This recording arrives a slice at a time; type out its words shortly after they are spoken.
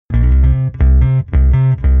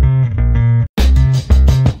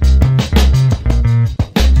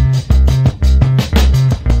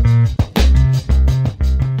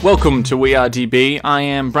Welcome to We Are DB. I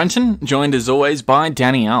am Brenton, joined as always by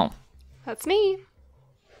Danielle. That's me.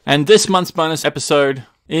 And this month's bonus episode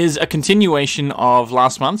is a continuation of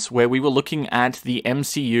last month's, where we were looking at the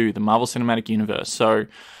MCU, the Marvel Cinematic Universe. So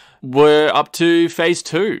we're up to Phase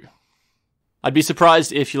 2. I'd be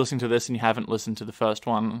surprised if you listen to this and you haven't listened to the first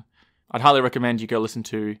one. I'd highly recommend you go listen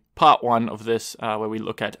to part 1 of this, where we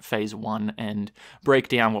look at Phase 1 and break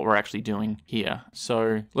down what we're actually doing here.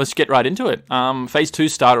 So let's get right into it. Phase 2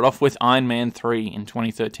 started off with Iron Man 3 in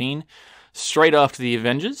 2013, straight after the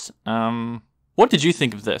Avengers. What did you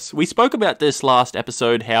think of this? We spoke about this last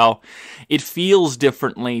episode, how it feels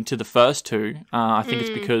differently to the first two. I think it's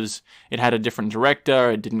because it had a different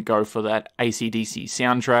director, it didn't go for that AC/DC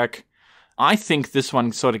soundtrack. I think this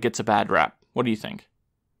one sort of gets a bad rap. What do you think?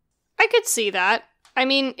 I could see that. I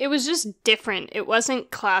mean, it was just different. It wasn't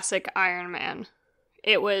classic Iron Man.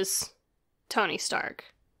 It was Tony Stark.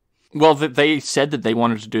 Well, they said that they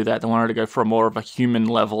wanted to do that. They wanted to go for a more of a human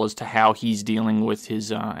level as to how he's dealing with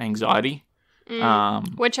his anxiety.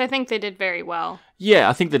 Which I think they did very well. Yeah,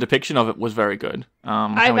 I think the depiction of it was very good. How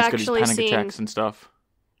he's got his panic attacks and stuff.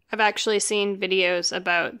 I've actually seen videos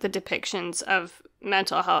about the depictions of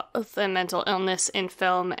mental health and mental illness in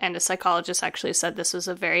film, and a psychologist actually said this was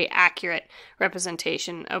a very accurate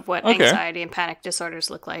representation of what anxiety and panic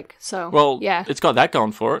disorders look like. So, well, yeah, it's got that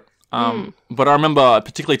going for it. But I remember,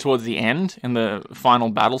 particularly towards the end, in the final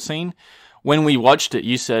battle scene, when we watched it,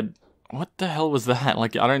 you said, "What the hell was that?"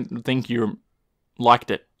 Like, I don't think you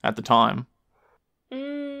liked it at the time.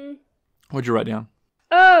 What'd you write down?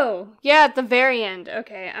 Oh, yeah, at the very end.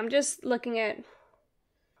 Okay, I'm just looking at...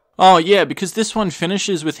 Oh, yeah, because this one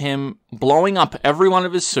finishes with him blowing up every one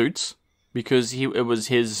of his suits, because it was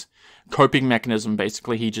his coping mechanism,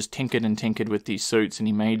 basically. He just tinkered with these suits, and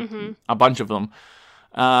he made a bunch of them.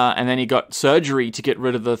 And then he got surgery to get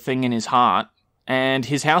rid of the thing in his heart, and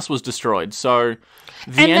his house was destroyed. So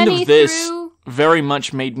the end of this very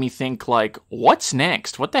much made me think, like, what's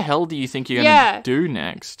next? What the hell do you think you're going to do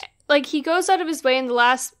next? Like, he goes out of his way in the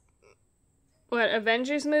last,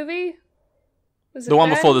 Avengers movie? Was it the one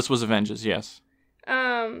before this was Avengers, yes.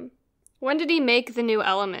 When did he make the new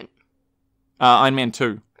element? Iron Man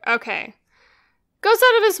 2. Okay. Goes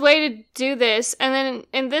out of his way to do this, and then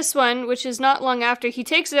in this one, which is not long after, he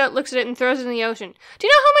takes it out, looks at it, and throws it in the ocean. Do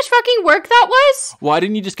you know how much fucking work that was? Why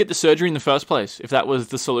didn't you just get the surgery in the first place, if that was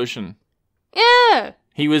the solution? Yeah.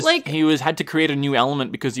 He had to create a new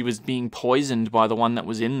element because he was being poisoned by the one that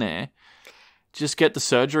was in there. Just get the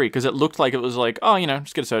surgery, because it looked like it was like, oh,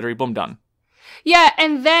 just get a surgery, boom, done. Yeah,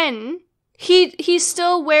 and then he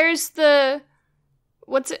still wears the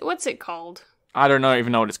what's it called? I don't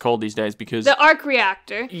even know what it's called these days, because the arc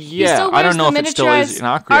reactor. Yeah, I don't know if it still is an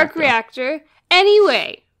arc reactor.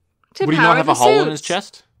 Anyway, to would he power not have the a hole suits. in his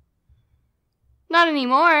chest? Not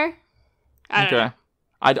anymore. I don't know.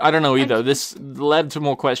 I don't know either. This led to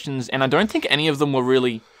more questions, and I don't think any of them were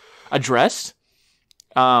really addressed.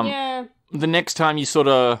 Yeah. The next time you sort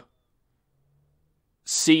of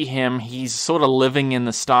see him, he's sort of living in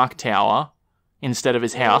the Stark Tower instead of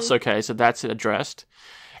his house. Okay, so that's addressed.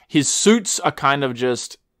 His suits are kind of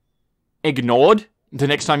just ignored. The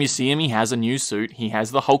next time you see him, he has a new suit. He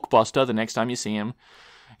has the Hulkbuster the next time you see him.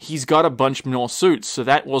 He's got a bunch more suits, so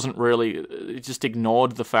that wasn't really... It just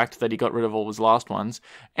ignored the fact that he got rid of all his last ones.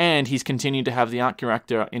 And he's continued to have the arc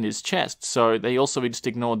reactor in his chest, so they also just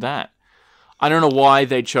ignored that. I don't know why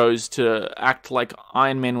they chose to act like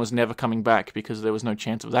Iron Man was never coming back, because there was no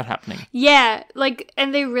chance of that happening. Yeah,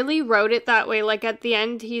 and they really wrote it that way. Like, at the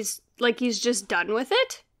end, he's just done with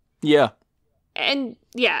it. Yeah. And,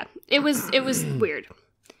 yeah, it was weird.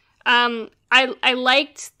 I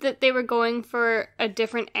liked that they were going for a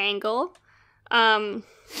different angle. The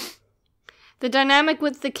dynamic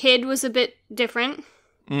with the kid was a bit different.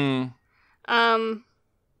 I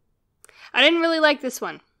didn't really like this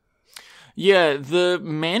one. Yeah, the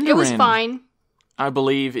Mandarin... It was fine. I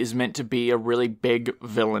believe is meant to be a really big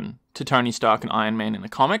villain to Tony Stark and Iron Man in the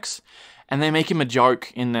comics. And they make him a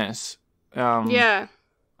joke in this. Yeah.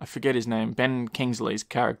 I forget his name. Ben Kingsley's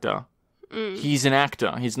character. He's an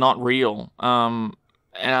actor. He's not real. And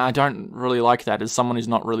I don't really like that as someone who's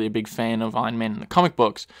not really a big fan of Iron Man in the comic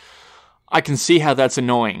books. I can see how that's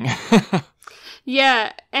annoying.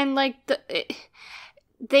 Yeah, and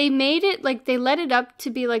they made it, they led it up to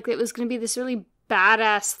be like it was going to be this really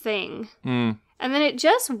badass thing. And then it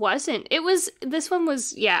just wasn't. This one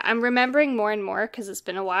was, I'm remembering more and more because it's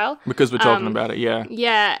been a while. Because we're talking about it, yeah.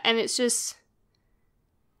 Yeah, and it's just...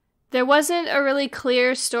 There wasn't a really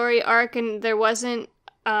clear story arc, and there wasn't,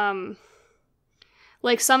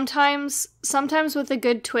 sometimes with a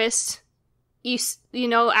good twist, you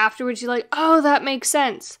know, afterwards you're like, oh, that makes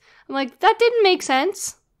sense. I'm like, that didn't make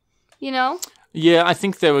sense, you know? Yeah, I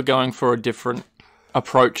think they were going for a different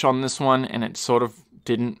approach on this one, and it sort of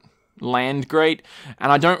didn't land great.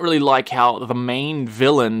 And I don't really like how the main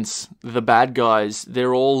villains, the bad guys,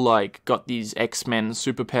 they're all like got these X-Men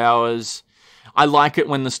superpowers. I like it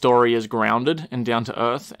when the story is grounded and down to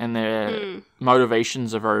earth, and their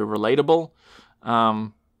motivations are very relatable.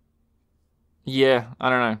 Yeah, I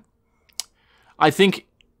don't know. I think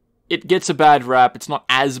it gets a bad rap. It's not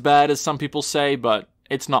as bad as some people say, but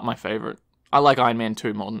it's not my favorite. I like Iron Man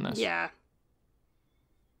 2 more than this. Yeah.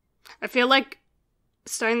 I feel like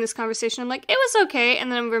starting this conversation, I'm like, it was okay,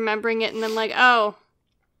 and then I'm remembering it, and then like, oh,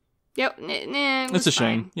 yep, it's a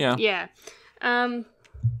shame. Yeah. Yeah.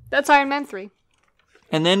 That's Iron Man 3.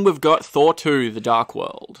 And then we've got Thor 2, The Dark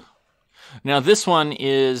World. Now, this one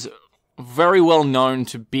is very well known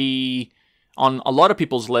to be on a lot of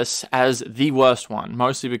people's lists as the worst one,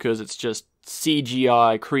 mostly because it's just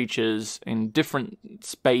CGI creatures in different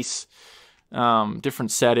space,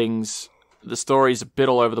 different settings. The story's a bit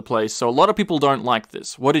all over the place, so a lot of people don't like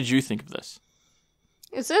this. What did you think of this?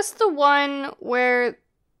 Is this the one where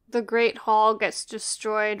the Great Hall gets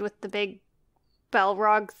destroyed with the big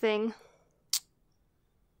Balrog thing?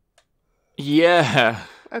 Yeah.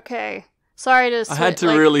 Okay. Sorry to I had to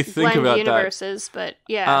really think about universes, but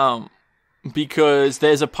yeah. Because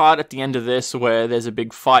there's a part at the end of this where there's a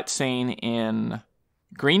big fight scene in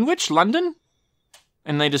Greenwich, London?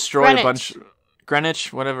 And they destroy a bunch...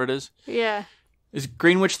 Greenwich, whatever it is. Yeah. Is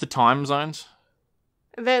Greenwich the time zones?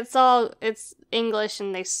 It's English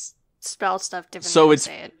and they spell stuff differently. So it's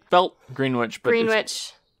spelt Greenwich, but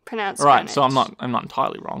Greenwich, pronounced right, Greenwich. so I'm not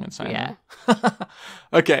entirely wrong in saying that.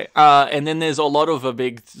 Okay, and then there's a lot of a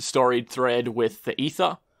big storied thread with the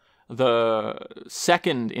Ether, the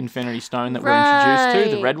second Infinity Stone that we're introduced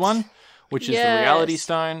to, the red one, which is the Reality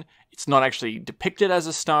Stone. It's not actually depicted as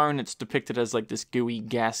a stone, it's depicted as like this gooey,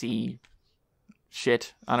 gassy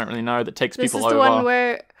shit. I don't really know, that takes people over. This is the one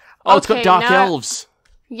where... Oh, it's got dark elves.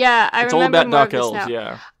 Yeah, it's all about dark elves,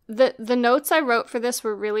 yeah. The notes I wrote for this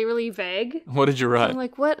were really, really vague. What did you write? I'm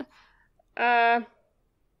like, what? I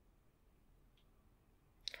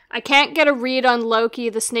can't get a read on Loki,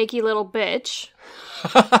 the snaky little bitch.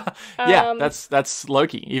 Yeah, that's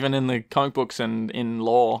Loki. Even in the comic books and in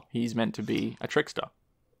lore, he's meant to be a trickster.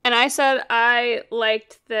 And I said I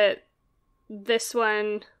liked that this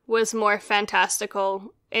one was more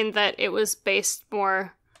fantastical in that it was based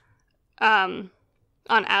more on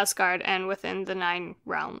Asgard and within the 9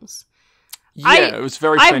 realms. Yeah, it was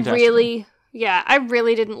very fantastical. I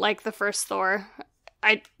really didn't like the first Thor.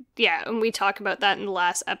 And we talked about that in the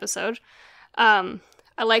last episode. I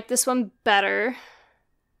like this one better.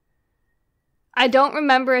 I don't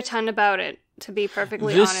remember a ton about it, to be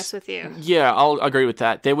perfectly honest with you. Yeah, I'll agree with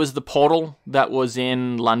that. There was the portal that was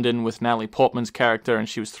in London with Natalie Portman's character, and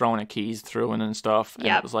she was throwing her keys through and stuff, and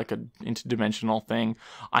it was like an interdimensional thing.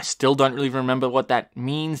 I still don't really remember what that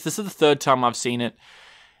means. This is the third time I've seen it,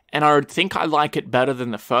 and I think I like it better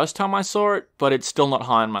than the first time I saw it, but it's still not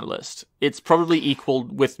high on my list. It's probably equal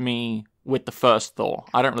with me with the first Thor.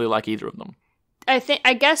 I don't really like either of them.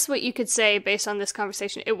 I guess what you could say based on this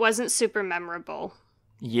conversation, it wasn't super memorable.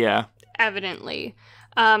 Yeah. Evidently.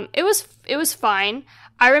 It was fine.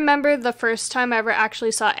 I remember the first time I ever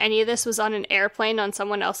actually saw any of this was on an airplane on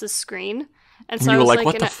someone else's screen. And so you I were was like,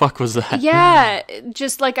 what the fuck was that? Yeah.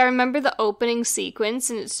 Just like I remember the opening sequence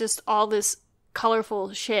and it's just all this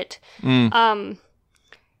colorful shit. That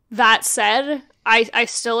said, I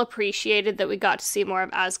still appreciated that we got to see more of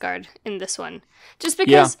Asgard in this one. Just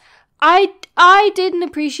because I didn't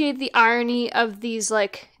appreciate the irony of these,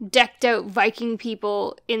 like, decked out Viking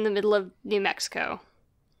people in the middle of New Mexico.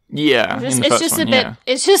 Yeah, it's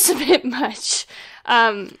just a bit much.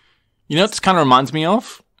 You know what this kind of reminds me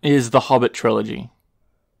of? Is the Hobbit trilogy.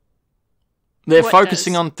 They're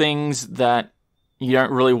focusing on things that you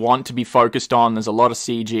don't really want to be focused on. There's a lot of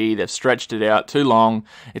CG. They've stretched it out too long.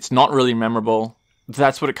 It's not really memorable.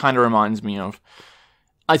 That's what it kind of reminds me of.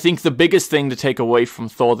 I think the biggest thing to take away from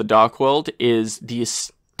Thor: The Dark World is the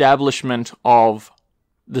establishment of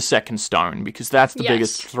the second stone, because that's the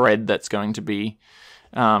biggest thread that's going to be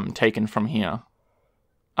taken from here.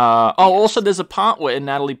 Also, there's a part where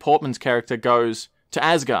Natalie Portman's character goes to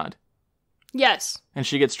Asgard. Yes. And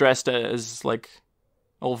she gets dressed as, like,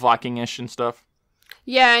 all Viking-ish and stuff.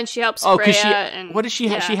 Yeah, and she helps Freya. What did she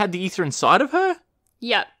have? She had the ether inside of her?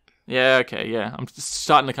 Yep. Yeah, okay, yeah. I'm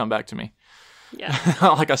starting to come back to me. Yeah.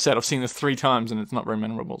 Like I said, I've seen this 3 times and it's not very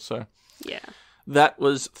memorable, so. Yeah. That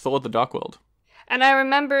was Thor: The Dark World. And I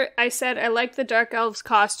remember I said I like the Dark Elves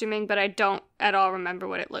costuming, but I don't at all remember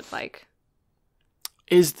what it looked like.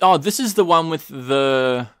 This is the one with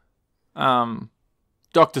the Dr.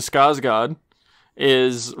 Skarsgård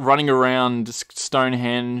is running around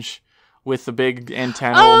Stonehenge with the big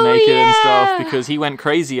antenna all naked and stuff because he went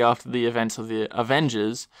crazy after the events of the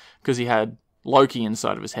Avengers because he had Loki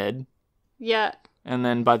inside of his head. Yeah. And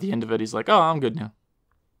then by the end of it, he's like, oh, I'm good now.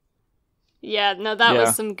 Yeah, no, that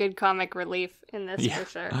was some good comic relief in this for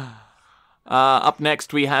sure. Up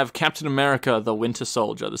next, we have Captain America, the Winter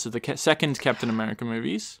Soldier. This is the second Captain America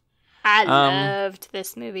movies. I loved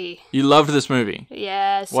this movie. You loved this movie?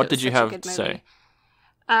 Yes. What did you have to say?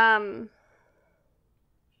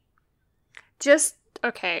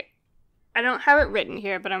 Okay. I don't have it written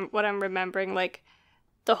here, but what I'm remembering, like,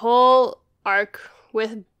 the whole arc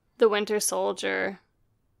with the Winter Soldier,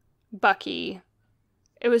 Bucky,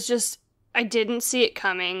 it was just, I didn't see it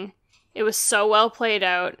coming. It was so well played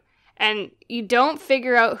out. And you don't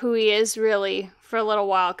figure out who he is really for a little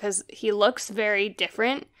while because he looks very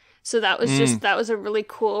different. So that was that was a really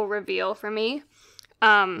cool reveal for me.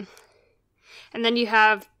 And then you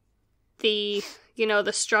have the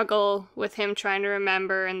struggle with him trying to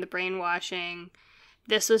remember and the brainwashing.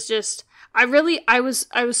 This was just, I was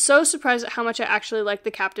so surprised at how much I actually liked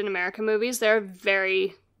the Captain America movies. They're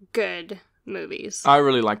very good movies. I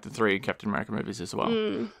really like the 3 Captain America movies as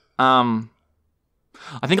well.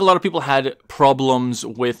 I think a lot of people had problems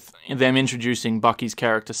with them introducing Bucky's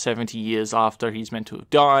character 70 years after he's meant to have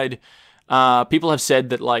died. People have said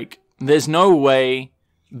that, like, there's no way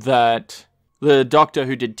that the doctor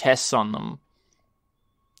who did tests on them,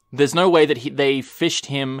 there's no way that they fished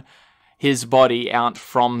his body out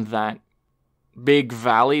from that big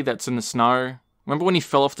valley that's in the snow. Remember when he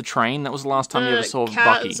fell off the train? That was the last time you ever saw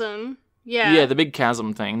Bucky. Yeah, the big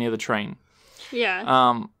chasm thing near the train.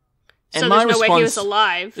 Yeah. And so there's no way he was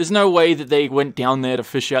alive. There's no way that they went down there to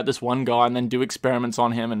fish out this one guy and then do experiments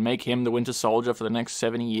on him and make him the Winter Soldier for the next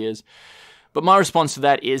 70 years. But my response to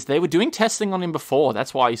that is they were doing testing on him before.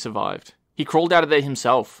 That's why he survived. He crawled out of there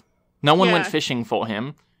himself. No one went fishing for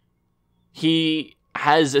him. He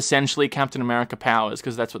has essentially Captain America powers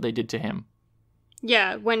because that's what they did to him.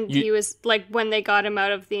 Yeah, when he was, like, when they got him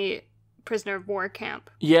out of the prisoner of war camp.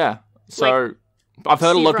 Yeah. So like, I've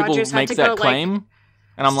heard a lot of people make that claim.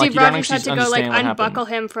 And I'm like, you don't actually understand what happened. Steve Rogers had to go, like, unbuckle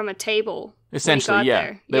him from a table. Essentially,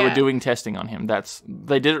 yeah. They were doing testing on him.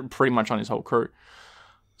 They did it pretty much on his whole crew.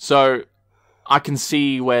 So I can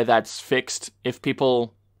see where that's fixed. If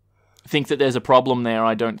people think that there's a problem there,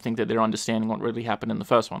 I don't think that they're understanding what really happened in the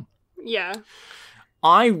first one. Yeah.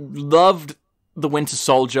 I loved The Winter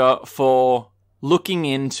Soldier for looking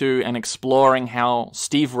into and exploring how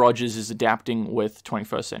Steve Rogers is adapting with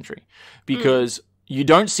 21st century. Because you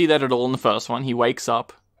don't see that at all in the first one. He wakes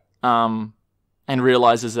up and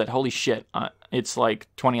realizes that, holy shit, it's like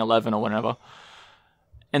 2011 or whatever.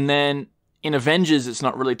 And then in Avengers, it's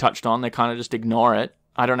not really touched on. They kind of just ignore it.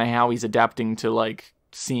 I don't know how he's adapting to, like,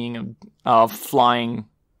 seeing a flying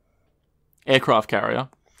aircraft carrier.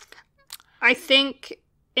 I think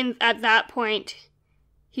at that point,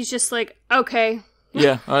 he's just like, okay.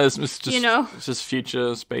 Yeah, it's just, it's just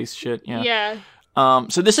future space shit, yeah. Yeah.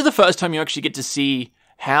 So this is the first time you actually get to see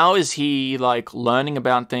how is he, like, learning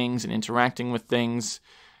about things and interacting with things.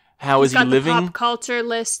 How is he living? He's got the pop culture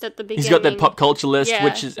list at the beginning. He's got that pop culture list,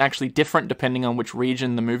 which is actually different depending on which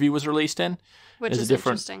region the movie was released in. Which is a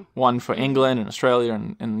different interesting. One for England and Australia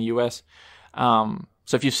and the US.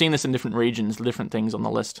 So if you've seen this in different regions, different things on the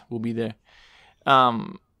list will be there.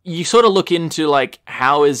 You sort of look into, like,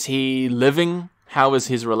 how is he living? How is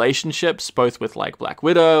his relationships, both with, like, Black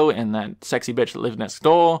Widow and that sexy bitch that lived next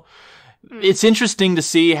door? It's interesting to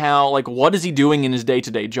see how, like, what is he doing in his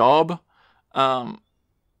day-to-day job?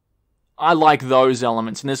 I like those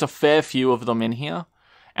elements, and there's a fair few of them in here.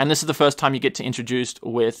 And this is the first time you get to introduced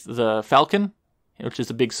with the Falcon, which is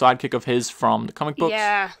a big sidekick of his from the comic books.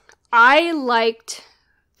 Yeah, I liked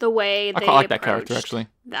the way they I quite like that character, actually.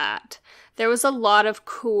 There was a lot of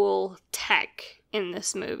cool tech in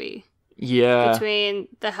this movie. Yeah. Between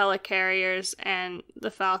the helicarriers and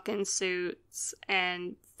the Falcon suits,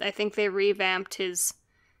 and I think they revamped his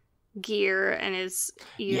gear and his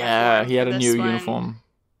uniform. Yeah, he had a new uniform.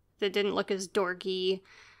 That didn't look as dorky.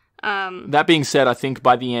 That being said, I think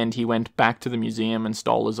by the end he went back to the museum and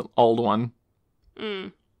stole his old one.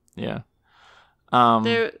 Yeah.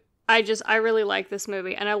 I really like this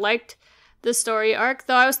movie, and I liked the story arc,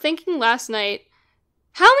 though I was thinking last night,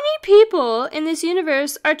 how many people in this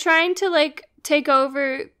universe are trying to, like, take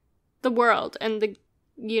over the world and the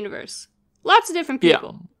universe? Lots of different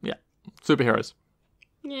people. Yeah. Superheroes.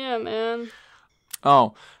 Yeah, man.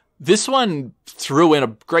 Oh, this one threw in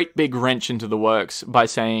a great big wrench into the works by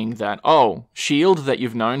saying that, S.H.I.E.L.D. that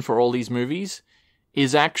you've known for all these movies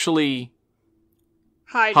is actually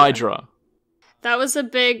Hydra. Hydra. That was a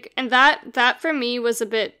big... And that for me was a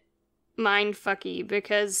bit mindfucky,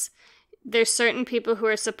 because there's certain people who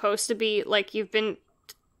are supposed to be, like, you've been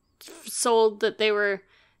sold that they were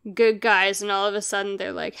good guys, and all of a sudden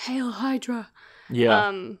they're like, Hail Hydra.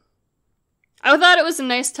 Yeah. I thought it was a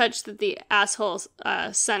nice touch that the asshole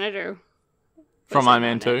senator From Iron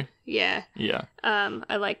Man 2? Yeah. Yeah.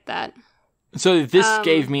 I liked that. So this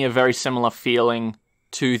gave me a very similar feeling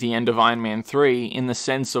to the end of Iron Man 3, in the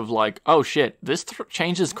sense of like, oh shit, this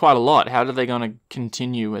changes quite a lot. How are they going to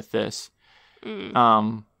continue with this?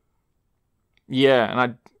 Yeah,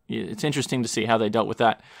 and it's interesting to see how they dealt with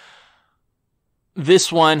that.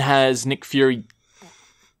 This one has Nick Fury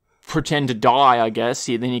pretend to die, I guess.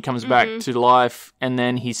 Then he comes back to life, and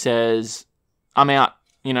then he says, I'm out,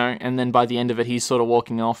 you know, and then by the end of it, he's sort of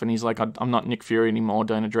walking off, and he's like, I'm not Nick Fury anymore,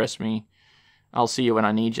 don't address me. I'll see you when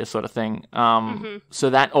I need you, sort of thing. So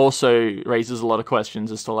that also raises a lot of questions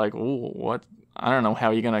as to like, ooh, what? I don't know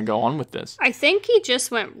how you're going to go on with this. I think he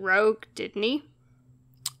just went rogue, didn't he?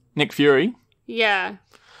 Nick Fury? Yeah.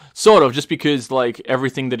 Sort of, just because like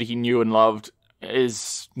everything that he knew and loved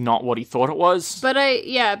is not what he thought it was. But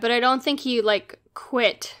I don't think he like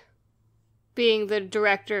quit being the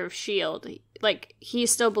director of S.H.I.E.L.D. Like, he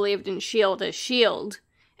still believed in S.H.I.E.L.D. as S.H.I.E.L.D.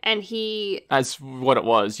 And he... As what it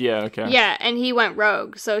was, yeah, okay. Yeah, and he went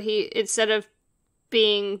rogue. So he, instead of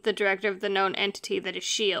being the director of the known entity that is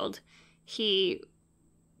S.H.I.E.L.D., he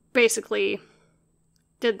basically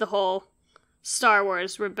did the whole Star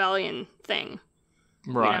Wars rebellion thing.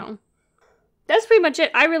 Right. You know? That's pretty much it.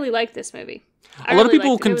 I really liked this movie. A lot of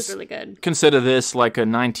people it was really good. Consider this like a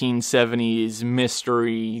 1970s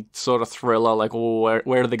mystery sort of thriller, like, oh,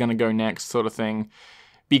 where are they going to go next sort of thing.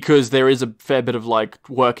 Because there is a fair bit of like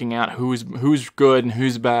working out who's good and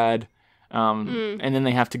who's bad. And then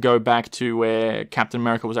they have to go back to where Captain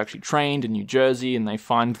America was actually trained in New Jersey, and they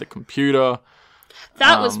find the computer.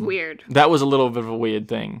 That was weird. That was a little bit of a weird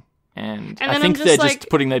thing. And I think they're just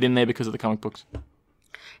putting that in there because of the comic books.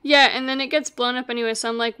 Yeah, and then it gets blown up anyway, so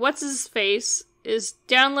I'm like, what's his face is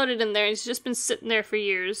downloaded in there, and he's just been sitting there for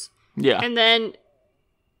years. Yeah. And then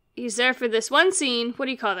he's there for this one scene, what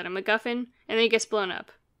do you call that, a MacGuffin? And then he gets blown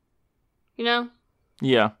up. You know?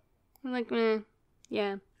 Yeah. I'm like,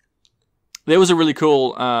 yeah. There was a really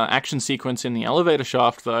cool action sequence in the elevator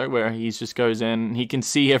shaft, though, where he just goes in, he can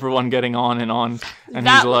see everyone getting on, and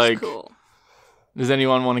that he's like, was cool. Does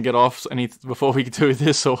anyone want to get off before we do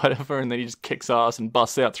this or whatever? And then he just kicks ass and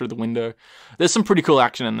busts out through the window. There's some pretty cool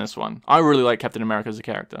action in this one. I really like Captain America as a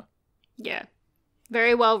character. Yeah.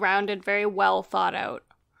 Very well-rounded, very well thought out.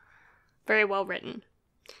 Very well written.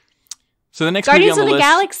 So the next movie on the list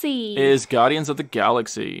Galaxy is Guardians of the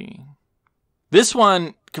Galaxy. This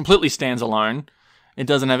one completely stands alone. It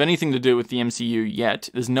doesn't have anything to do with the MCU yet.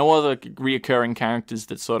 There's no other reoccurring characters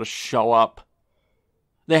that sort of show up.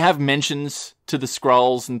 They have mentions to the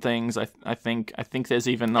Skrulls and things. I think there's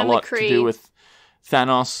even a lot to do with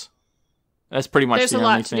Thanos. That's pretty much the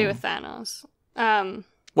only thing. There's a lot to do with Thanos.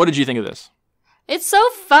 What did you think of this? It's so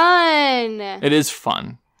fun. It is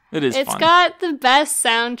fun. It's got the best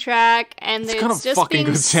soundtrack, and it's got a just fucking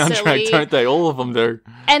good soundtrack, silly. Don't they? All of them do.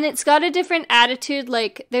 And it's got a different attitude.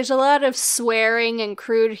 Like, there's a lot of swearing and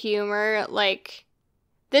crude humor. Like,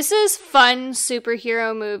 this is fun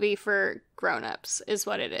superhero movie for grown-ups, is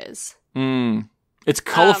what it is. It's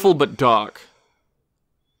colorful but dark.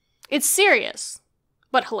 It's serious,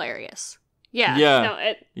 but hilarious.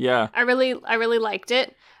 Yeah. Yeah. I really liked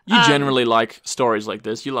it. You generally like stories like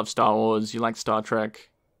this. You love Star Wars. You like Star Trek.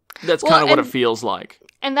 That's kind of what it feels like.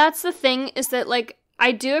 And that's the thing, is that, like,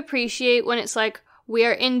 I do appreciate when it's like, we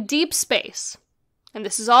are in deep space, and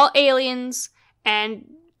this is all aliens,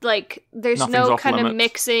 and, like, there's Nothing's no off kind limits. of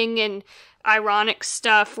mixing and ironic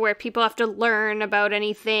stuff where people have to learn about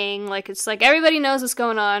anything. Like, it's like, everybody knows what's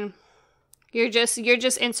going on. You're just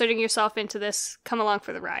inserting yourself into this. Come along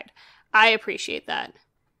for the ride. I appreciate that.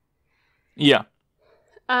 Yeah.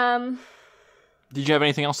 Did you have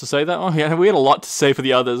anything else to say though? Oh, yeah, we had a lot to say for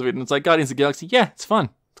the others. It's like Guardians of the Galaxy. Yeah, it's fun.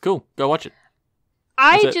 It's cool. Go watch it.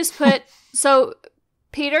 So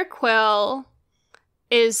Peter Quill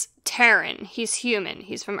is Terran. He's human.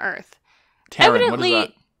 He's from Earth. Terran, Evidently, what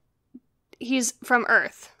is that? He's from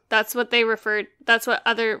Earth. That's what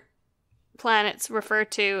other planets refer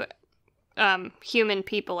to human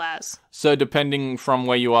people as. So depending from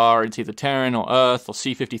where you are, it's either Terran or Earth or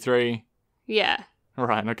C-53. Yeah.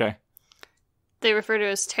 Right, okay. They refer to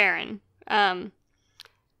as Terran. Evidently,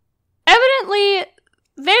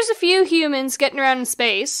 there's a few humans getting around in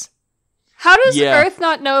space. How does Earth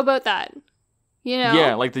not know about that? You know?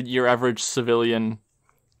 Yeah, like your average civilian.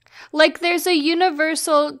 Like, there's a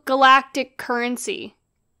universal galactic currency.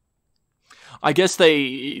 I guess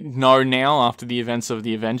they know now, after the events of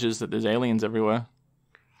the Avengers, that there's aliens everywhere.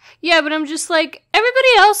 Yeah, but I'm just like, everybody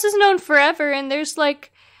else is known forever, and there's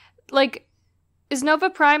like, is Nova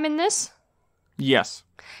Prime in this? Yes.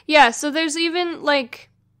 Yeah, so there's even, like,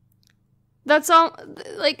 that's all,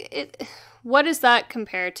 like, what does that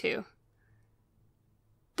compare to?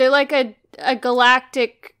 They're like a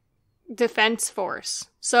galactic defense force.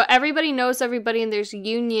 So everybody knows everybody, and there's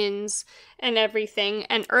unions and everything,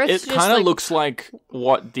 and Earth's It kind of looks like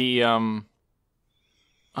what the, oh,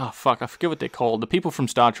 fuck, I forget what they're called. The people from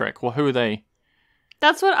Star Trek. Well, who are they?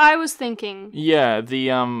 That's what I was thinking. Yeah, the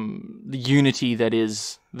unity that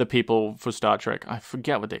is the people for Star Trek. I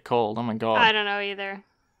forget what they're called. Oh my god. I don't know either.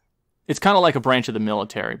 It's kind of like a branch of the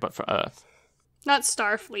military, but for Earth. Not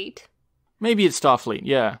Starfleet. Maybe it's Starfleet,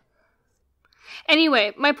 yeah.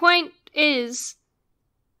 Anyway, my point is,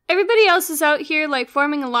 everybody else is out here, like,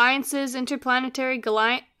 forming alliances, interplanetary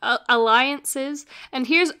alliances, and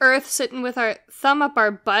here's Earth sitting with our thumb up our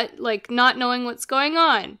butt, like, not knowing what's going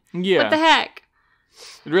on. Yeah. What the heck?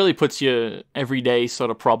 It really puts your everyday sort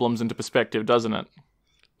of problems into perspective, doesn't it?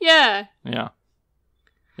 Yeah. Yeah.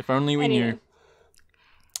 If only we knew.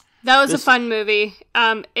 That was a fun movie.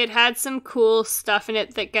 It had some cool stuff in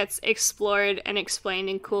it that gets explored and explained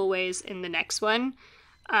in cool ways in the next one.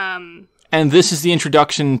 And this is the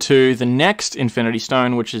introduction to the next Infinity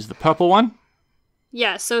Stone, which is the purple one.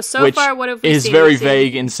 Yeah, so far, what have we seen? Is very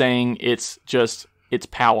vague in saying it's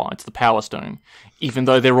power. It's the Power Stone. Even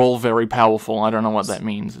though they're all very powerful. I don't know what that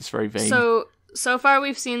means. It's very vague. So far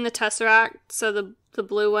we've seen the Tesseract, so the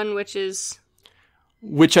blue one, which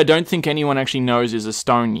I don't think anyone actually knows is a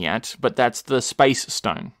stone yet, but that's the Space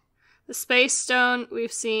Stone. The Space Stone,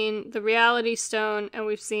 we've seen the Reality Stone, and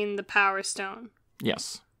we've seen the Power Stone.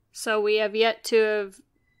 Yes. So we have yet to have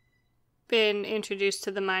been introduced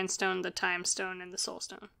to the Mind Stone, the Time Stone, and the Soul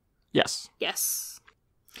Stone. Yes. Yes.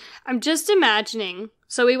 I'm just imagining,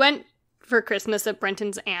 so we went for Christmas at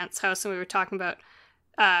Brenton's aunt's house, and we were talking about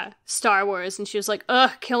Star Wars, and she was like,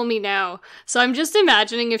 ugh, kill me now. So I'm just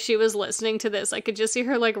imagining if she was listening to this, I could just see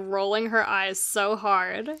her, like, rolling her eyes so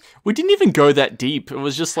hard. We didn't even go that deep. It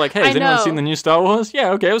was just like, hey, has anyone seen the new Star Wars?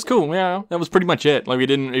 Yeah, okay, it was cool. Yeah, that was pretty much it. Like, we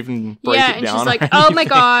didn't even break it down. Yeah, and she's like, oh my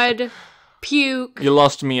god, puke. You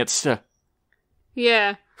lost me at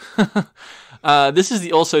Yeah. This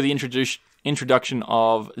is also the introduction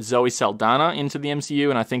of Zoe Saldana into the MCU,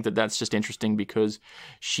 and I think that's just interesting because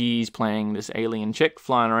she's playing this alien chick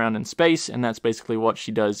flying around in space, and that's basically what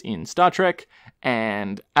she does in Star Trek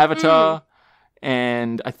and Avatar.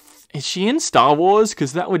 And is she in Star Wars?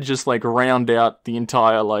 Because that would just, like, round out the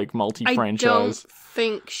entire, like, multi-franchise. I don't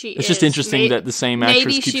think she is. It's just interesting that the same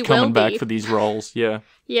actress keeps coming back for these roles. Yeah.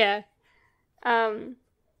 Yeah.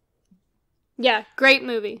 Yeah, great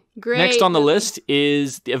movie. Next on the list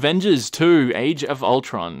is the Avengers 2, Age of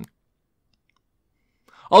Ultron.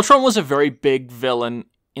 Ultron was a very big villain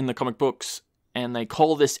in the comic books, and they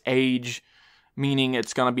call this Age, meaning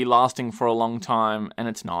it's going to be lasting for a long time, and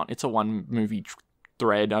it's not. It's a one-movie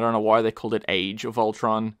thread. I don't know why they called it Age of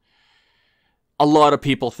Ultron. A lot of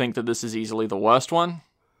people think that this is easily the worst one,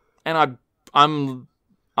 and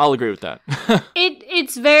I'll agree with that. It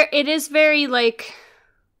is very, like...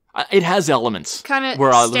 It has elements kind of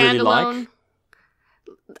where I really like.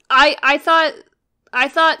 I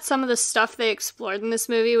thought some of the stuff they explored in this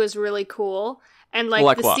movie was really cool, and the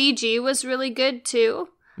CG was really good too.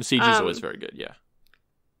 The CG is always very good, yeah.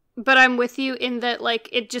 But I'm with you in that, like,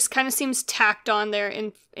 it just kind of seems tacked on there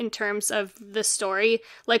in terms of the story.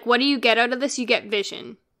 Like, what do you get out of this? You get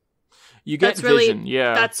Vision. You get Vision,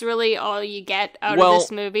 yeah. That's really all you get out of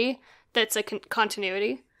this movie. That's a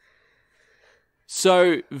continuity.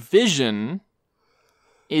 So, Vision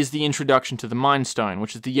is the introduction to the Mind Stone,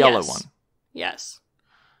 which is the yellow one. Yes.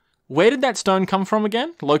 Where did that stone come from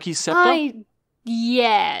again? Loki's scepter?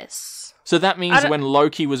 Yes. So that means when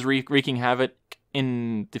Loki was wreaking havoc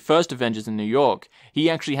in the first Avengers in New York, he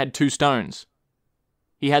actually had two stones.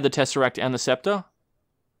 He had the Tesseract and the scepter.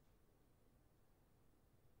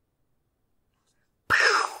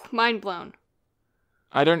 Mind blown.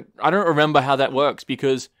 I don't remember how that works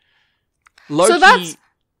because Loki... So that's...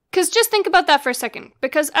 Because just think about that for a second.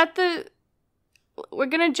 Because we're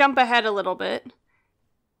going to jump ahead a little bit.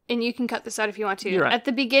 And you can cut this out if you want to. You're right. At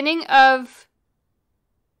the beginning of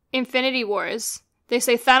Infinity Wars, they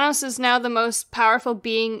say Thanos is now the most powerful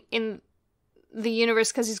being in the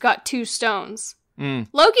universe because he's got two stones.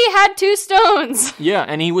 Loki had two stones. Yeah,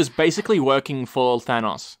 and he was basically working for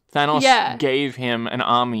Thanos. Thanos gave him an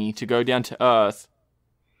army to go down to Earth.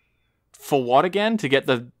 For what again? To get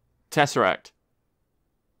the Tesseract.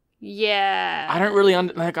 Yeah. I don't really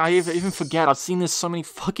I even forget. I've seen this so many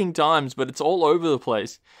fucking times, but it's all over the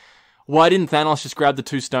place. Why didn't Thanos just grab the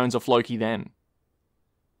 2 stones off Loki then?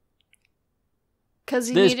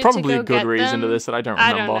 Because there's probably a good reason to this that I don't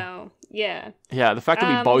remember. I don't know. Yeah. Yeah, the fact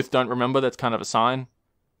that we both don't remember, that's kind of a sign.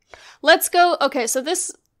 Let's go. Okay, so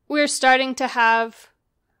we're starting to have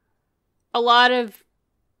a lot of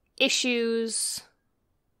issues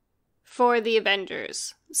for the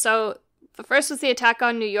Avengers. So the first was the attack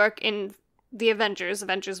on New York in the Avengers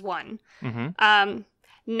 1. Mm-hmm.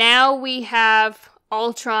 Now we have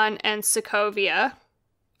Ultron and Sokovia.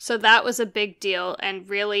 So that was a big deal and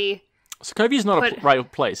really... Sokovia's not a real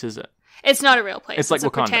place, is it? It's not a real place. It's like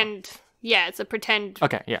Wakanda. It's a pretend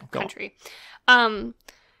country.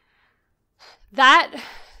 That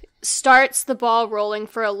starts the ball rolling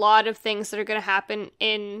for a lot of things that are going to happen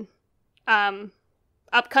in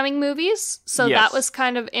upcoming movies. So that was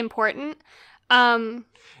kind of important.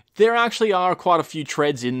 There actually are quite a few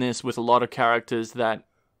treads in this with a lot of characters that,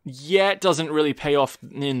 it doesn't really pay off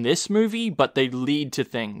in this movie, but they lead to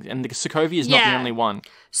things. And Sokovia is not the only one.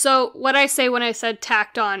 So what I say when I said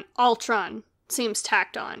tacked on, Ultron seems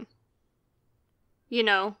tacked on. You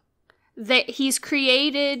know, that he's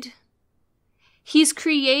created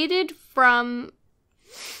from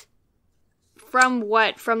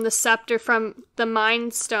what? From the scepter, from the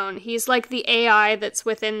Mind Stone. He's like the AI that's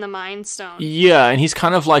within the Mind Stone. Yeah, and he's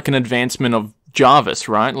kind of like an advancement of Jarvis,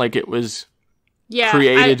 right? Like it was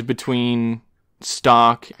created between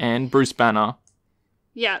Stark and Bruce Banner.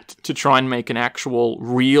 Yeah. To try and make an actual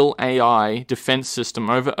real AI defense system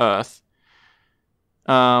over Earth.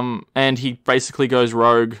 And he basically goes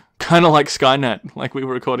rogue, kind of like Skynet, like we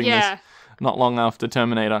were recording this not long after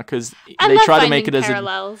Terminator, because they try to make it as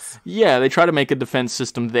they try to make a defense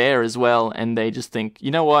system there as well, and they just think,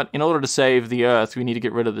 you know what, in order to save the Earth, we need to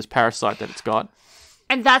get rid of this parasite that it's got.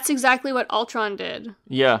 And that's exactly what Ultron did.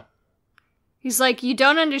 Yeah. He's like, you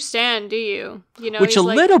don't understand, do you? You know, which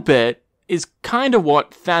little bit is kind of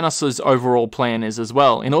what Thanos' overall plan is as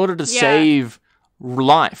well. In order to save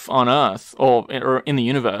life on Earth or in the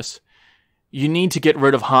universe, you need to get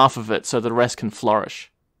rid of half of it so the rest can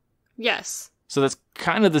flourish. Yes. So that's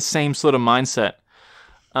kind of the same sort of mindset.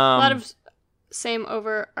 A lot of same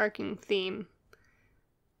overarching theme.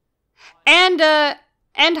 And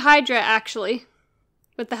Hydra, actually,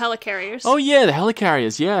 with the helicarriers. Oh yeah, the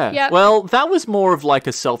helicarriers, yeah. Yep. Well, that was more of like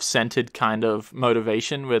a self-centered kind of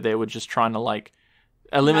motivation where they were just trying to like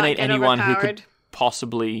eliminate anyone who could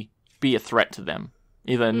possibly be a threat to them,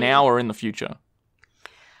 either now or in the future.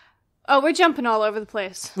 Oh, we're jumping all over the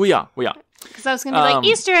place. We are. Because I was going to be like,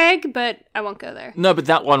 Easter egg, but I won't go there. No, but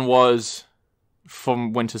that one was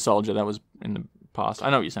from Winter Soldier. That was in the past. I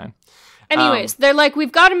know what you're saying. Anyways, they're like,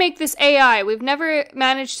 we've got to make this AI. We've never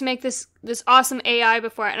managed to make this awesome AI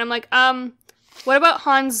before. And I'm like, what about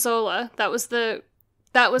Hans Zola? That was the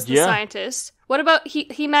scientist. What about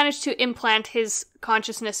he managed to implant his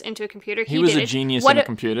consciousness into a computer. He was a genius in a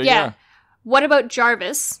computer, yeah. What about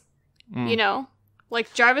Jarvis? You know?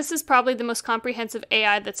 Like, Jarvis is probably the most comprehensive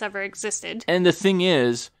AI that's ever existed. And the thing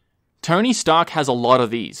is, Tony Stark has a lot of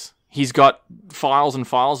these. He's got files and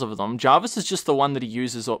files of them. Jarvis is just the one that he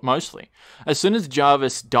uses mostly. As soon as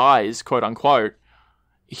Jarvis dies, quote unquote,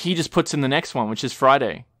 he just puts in the next one, which is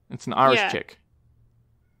Friday. It's an Irish chick.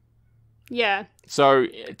 Yeah. So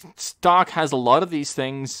Stark has a lot of these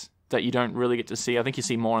things that you don't really get to see. I think you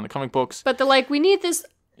see more in the comic books. But they're like, we need this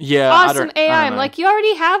awesome AI. I'm like, you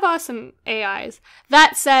already have awesome AIs.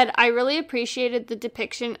 That said, I really appreciated the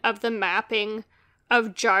depiction of the mapping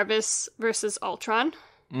of Jarvis versus Ultron.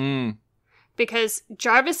 Because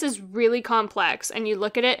Jarvis is really complex, and you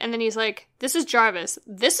look at it, and then he's like, this is Jarvis.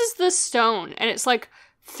 This is the stone. And it's like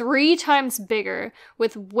 3 times bigger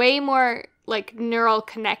with way more like neural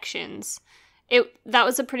connections. That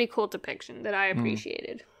was a pretty cool depiction that I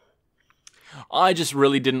appreciated. I just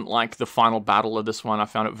really didn't like the final battle of this one. I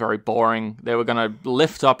found it very boring. They were going to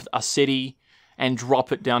lift up a city and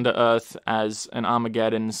drop it down to Earth as an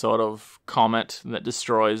Armageddon sort of comet that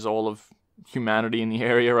destroys all of humanity in the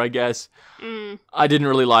area, I guess. I didn't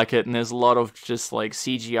really like it, and there's a lot of just like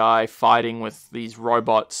CGI fighting with these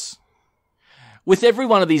robots. With every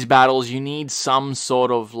one of these battles, you need some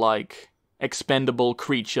sort of like expendable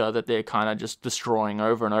creature that they're kind of just destroying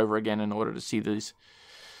over and over again in order to see these.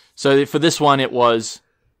 So for this one, it was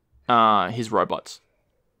his robots.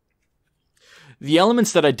 The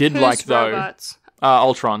elements that I did like, though, robots?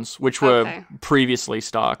 Ultron's, which were previously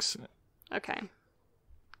Stark's. Okay.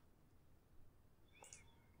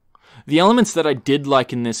 The elements that I did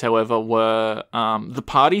like in this, however, were the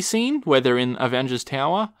party scene where they're in Avengers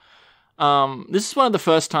Tower. This is one of the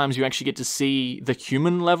first times you actually get to see the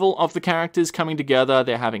human level of the characters coming together.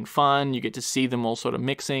 They're having fun. You get to see them all sort of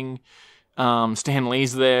mixing. Stan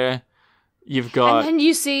Lee's there. You've got... And then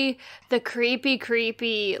you see the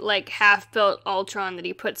creepy, like, half-built Ultron that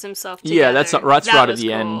he puts himself together. Yeah, that's right at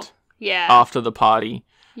the end. Yeah. After the party.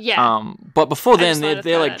 Yeah. But before then,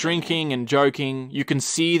 they're like drinking and joking. You can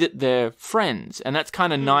see that they're friends. And that's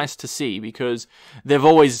kind of nice to see because they've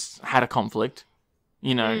always had a conflict.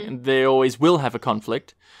 You know, and they always will have a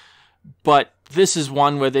conflict. But this is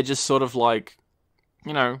one where they're just sort of like,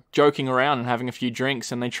 you know, joking around and having a few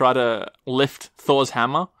drinks, and they try to lift Thor's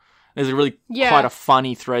hammer. There's a really quite a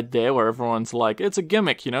funny thread there where everyone's like, it's a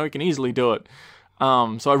gimmick, you know, you can easily do it.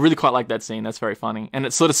 So I really quite like that scene. That's very funny. And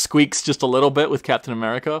it sort of squeaks just a little bit with Captain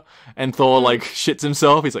America, and Thor like shits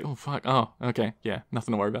himself. He's like, oh fuck, oh okay, yeah,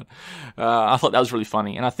 nothing to worry about. I thought that was really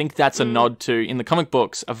funny, and I think that's a nod to, in the comic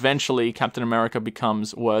books, eventually Captain America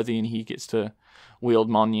becomes worthy and he gets to wield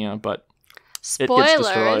Mjolnir, but it gets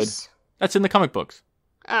destroyed. That's in the comic books.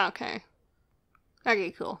 Oh, okay.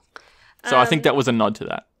 Okay, cool. So I think that was a nod to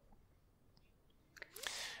that.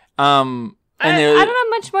 I don't have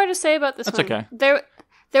much more to say about this one. That's okay.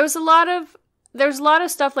 There was a lot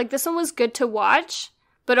of stuff, like, this one was good to watch,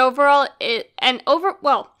 but overall it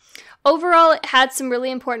had some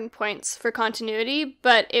really important points for continuity,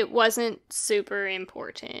 but it wasn't super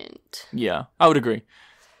important. Yeah, I would agree.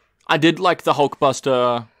 I did like the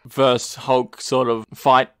Hulkbuster versus Hulk sort of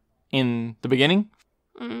fight in the beginning.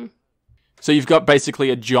 So you've got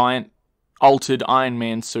basically a giant altered Iron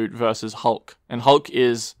Man suit versus Hulk, and Hulk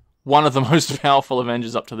is one of the most powerful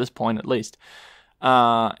Avengers up to this point, at least.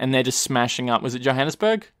 And they're just smashing up. Was it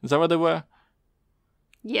Johannesburg? Is that where they were?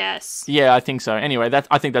 Yes. Yeah, I think so. Anyway,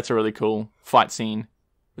 I think that's a really cool fight scene.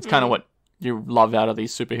 It's kind of what you love out of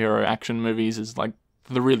these superhero action movies, is like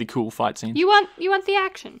the really cool fight scene. You want the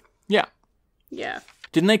action. Yeah. Yeah.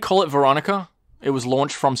 Didn't they call it Veronica? It was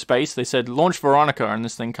launched from space. They said, launch Veronica, and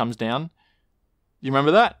this thing comes down. You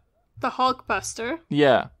remember that? The Hulkbuster.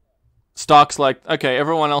 Yeah. Stark's like, okay,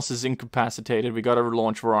 everyone else is incapacitated. We got to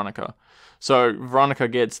launch Veronica. So Veronica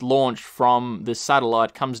gets launched from this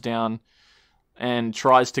satellite, comes down, and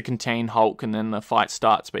tries to contain Hulk, and then the fight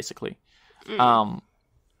starts, basically.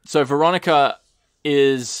 So Veronica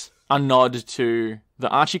is a nod to the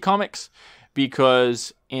Archie comics,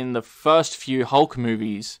 because in the first few Hulk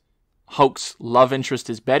movies, Hulk's love interest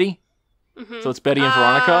is Betty. So it's Betty and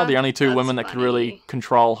Veronica, the only two women that could really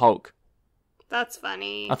control Hulk. That's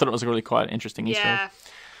funny. I thought it was a really quite interesting Easter egg.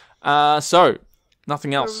 Yeah. So,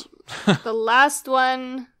 nothing else. The last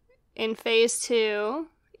one in Phase 2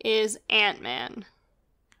 is Ant-Man.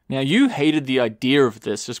 Now, you hated the idea of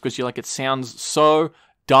this just because you're like, it sounds so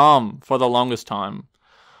dumb for the longest time.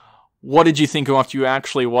 What did you think after you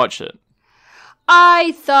actually watched it?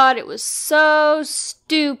 I thought it was so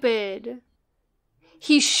stupid.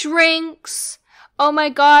 He shrinks. Oh my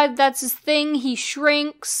god, that's his thing. He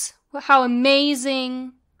shrinks. How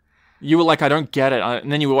amazing. You were like, I don't get it.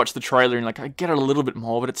 And then you watch the trailer and you're like, I get it a little bit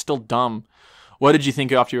more, but it's still dumb. What did you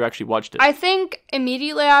think after you actually watched it? I think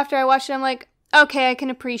immediately after I watched it, I'm like, okay, I can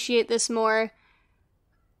appreciate this more.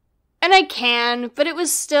 And I can, but it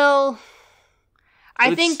was still...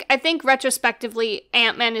 I think retrospectively,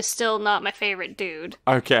 Ant-Man is still not my favorite dude.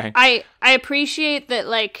 Okay. I appreciate that,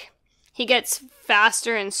 like, he gets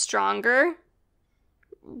faster and stronger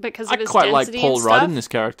because of his density and stuff. I quite like Paul Rudd in this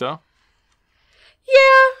character.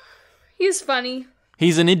 Yeah, he's funny.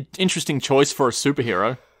 He's an interesting choice for a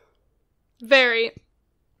superhero. Very.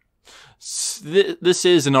 This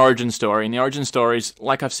is an origin story, and the origin stories,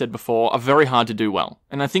 like I've said before, are very hard to do well.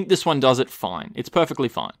 And I think this one does it fine. It's perfectly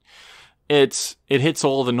fine. It hits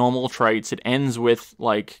all the normal traits. It ends with,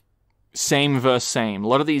 like, same versus same. A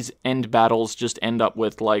lot of these end battles just end up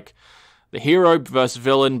with, like, the hero versus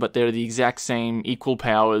villain, but they're the exact same, equal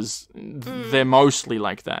powers. They're mostly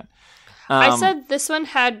like that. I said this one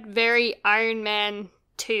had very Iron Man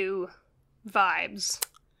 2 vibes.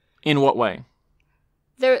 In what way?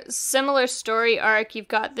 There's similar story arc. You've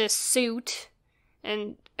got this suit,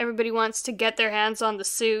 and everybody wants to get their hands on the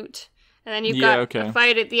suit. And then you've got a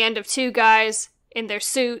fight at the end of two guys in their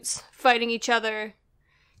suits fighting each other.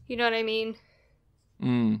 You know what I mean?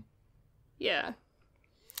 Yeah.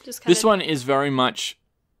 Just this one is very much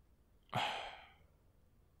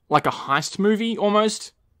like a heist movie,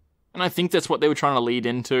 almost. And I think that's what they were trying to lead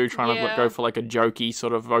into, trying to go for like a jokey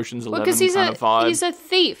sort of Ocean's 11 kind of vibe. He's a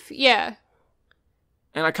thief, yeah.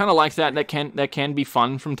 And I kind of like that. That can be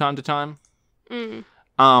fun from time to time.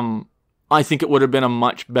 I think it would have been a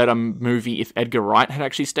much better movie if Edgar Wright had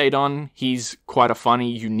actually stayed on. He's quite a funny,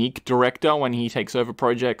 unique director when he takes over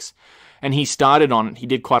projects. And he started on it. He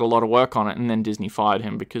did quite a lot of work on it, and then Disney fired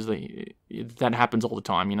him because that happens all the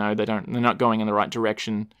time, you know. They're not going in the right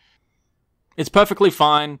direction. It's perfectly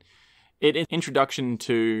fine. It's introduction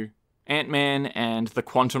to Ant-Man and the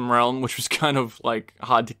quantum realm, which was kind of like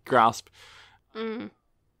hard to grasp. And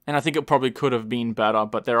I think it probably could have been better,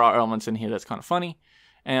 but there are elements in here that's kind of funny.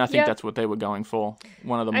 And I think that's what they were going for.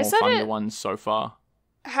 One of the more funnier ones so far.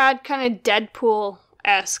 Had kind of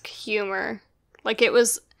Deadpool-esque humor. Like it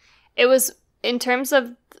was, in terms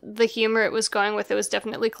of the humor it was going with, it was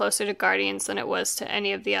definitely closer to Guardians than it was to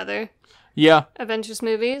any of the other Avengers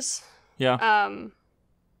movies. Yeah.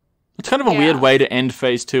 It's kind of a weird way to end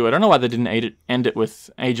Phase 2. I don't know why they didn't end it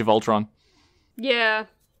with Age of Ultron. Yeah.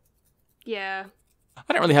 Yeah.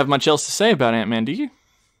 I don't really have much else to say about Ant-Man, do you?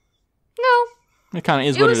 No. It kind of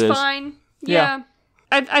is what it is. It was fine. Yeah.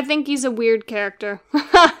 I think he's a weird character.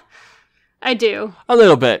 I do. A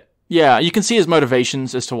little bit. Yeah, you can see his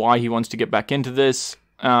motivations as to why he wants to get back into this.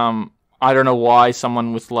 I don't know why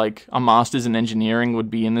someone with like a master's in engineering would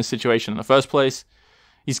be in this situation in the first place.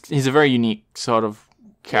 He's a very unique sort of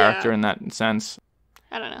character in that sense.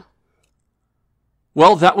 I don't know.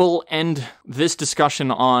 Well, that will end this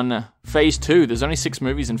discussion on Phase 2. There's only 6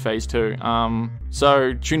 movies in Phase 2.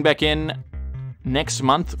 So tune back in next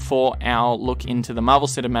month for our look into the Marvel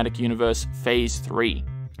Cinematic Universe Phase 3.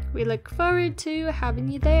 We look forward to having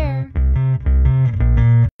you there.